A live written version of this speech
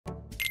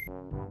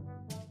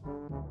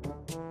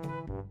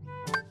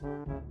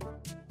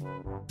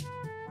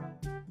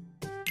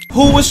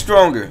Who was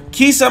stronger,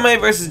 Kisame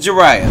versus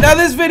Jiraiya? Now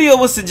this video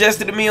was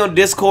suggested to me on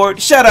Discord.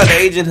 Shout out to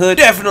Agent Hood,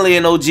 definitely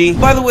an OG.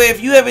 By the way,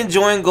 if you haven't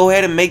joined, go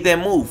ahead and make that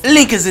move.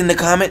 Link is in the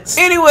comments.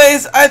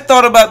 Anyways, I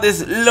thought about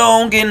this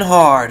long and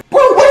hard.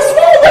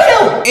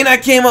 And I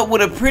came up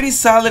with a pretty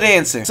solid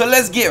answer. So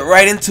let's get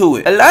right into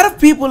it. A lot of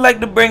people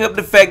like to bring up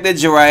the fact that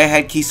Jiraiya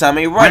had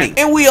Kisame running.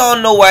 And we all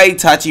know why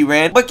Itachi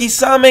ran. But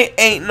Kisame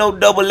ain't no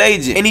double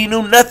agent. And he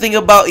knew nothing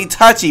about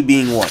Itachi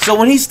being one. So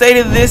when he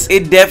stated this,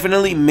 it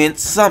definitely meant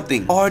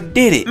something. Or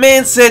did it?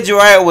 Man said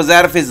Jiraiya was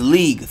out of his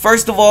league.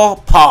 First of all,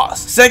 pause.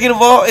 Second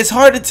of all, it's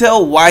hard to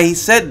tell why he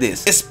said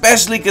this.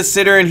 Especially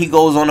considering he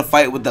goes on a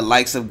fight with the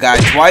likes of Guy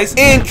Twice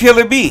and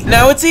Killer B.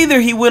 Now it's either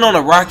he went on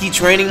a rocky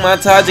training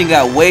montage and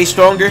got way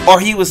stronger, or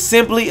he was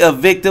simply a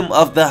victim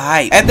of the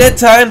hype. At that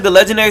time, the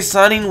legendary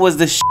Sannin was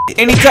the shit,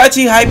 and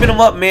Itachi hyping him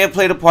up may have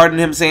played a part in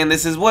him saying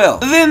this as well.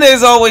 Then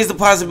there's always the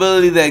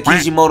possibility that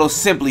Kishimoto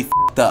simply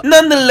f***ed up.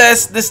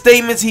 Nonetheless, the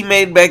statements he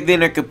made back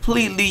then are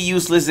completely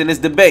useless in this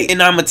debate,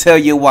 and I'ma tell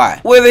you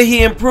why. Whether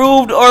he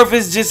improved or if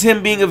it's just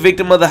him being a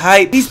victim of the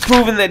hype, he's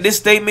proven that this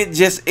statement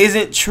just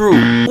isn't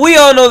true. We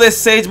all know that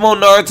Sage Mode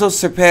Naruto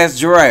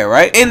surpassed Jiraiya,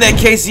 right? And that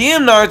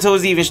KCM Naruto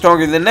is even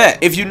stronger than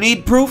that. If you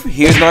need proof,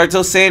 here's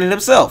Naruto saying it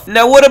himself.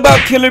 Now what about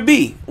Killer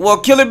B? Well,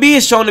 Killer B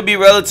is shown to be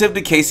relative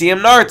to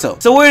KCM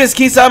Naruto. So where does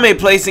Kisame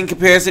place in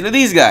comparison to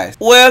these guys?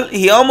 Well,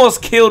 he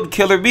almost killed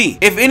Killer B.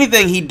 If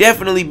anything, he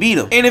definitely beat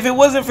him. And if it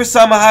wasn't for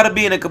Samahata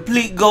being a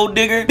complete gold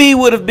digger, B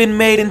would have been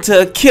made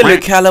into a killer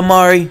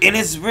calamari. And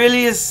it's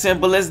really as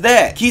simple as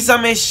that.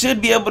 Kisame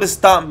should be able to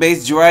stomp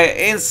base Jiraiya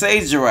and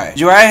Sage Jiraiya.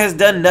 Jiraiya has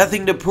done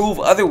nothing to prove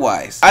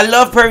otherwise. I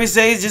love Pervy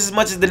Sage just as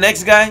much as the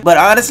next guy, but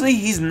honestly,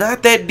 he's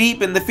not that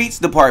deep in the feats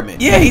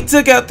department. Yeah, he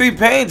took out 3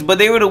 pains, but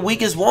they were the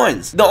weakest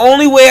ones. The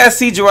only way I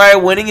see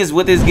Jiraiya winning is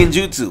with his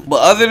genjutsu.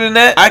 But other than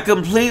that, I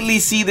completely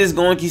see this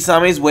going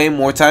Kisame's way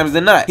more times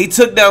than not. He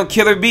took down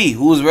Killer B,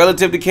 who was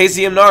relative to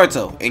KCM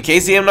Naruto. And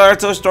KCM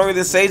Naruto is stronger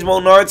than Sage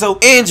Mode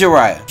Naruto and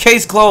Jiraiya.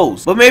 Case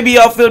closed. But maybe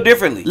y'all feel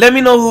differently. Let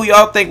me know who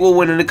y'all think will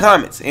win in the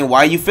comments and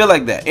why you feel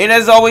like that. And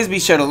as always, be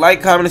sure to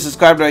like, comment, and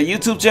subscribe to our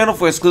YouTube channel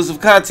for exclusive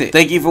content.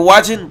 Thank you for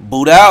watching.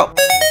 Buddha out.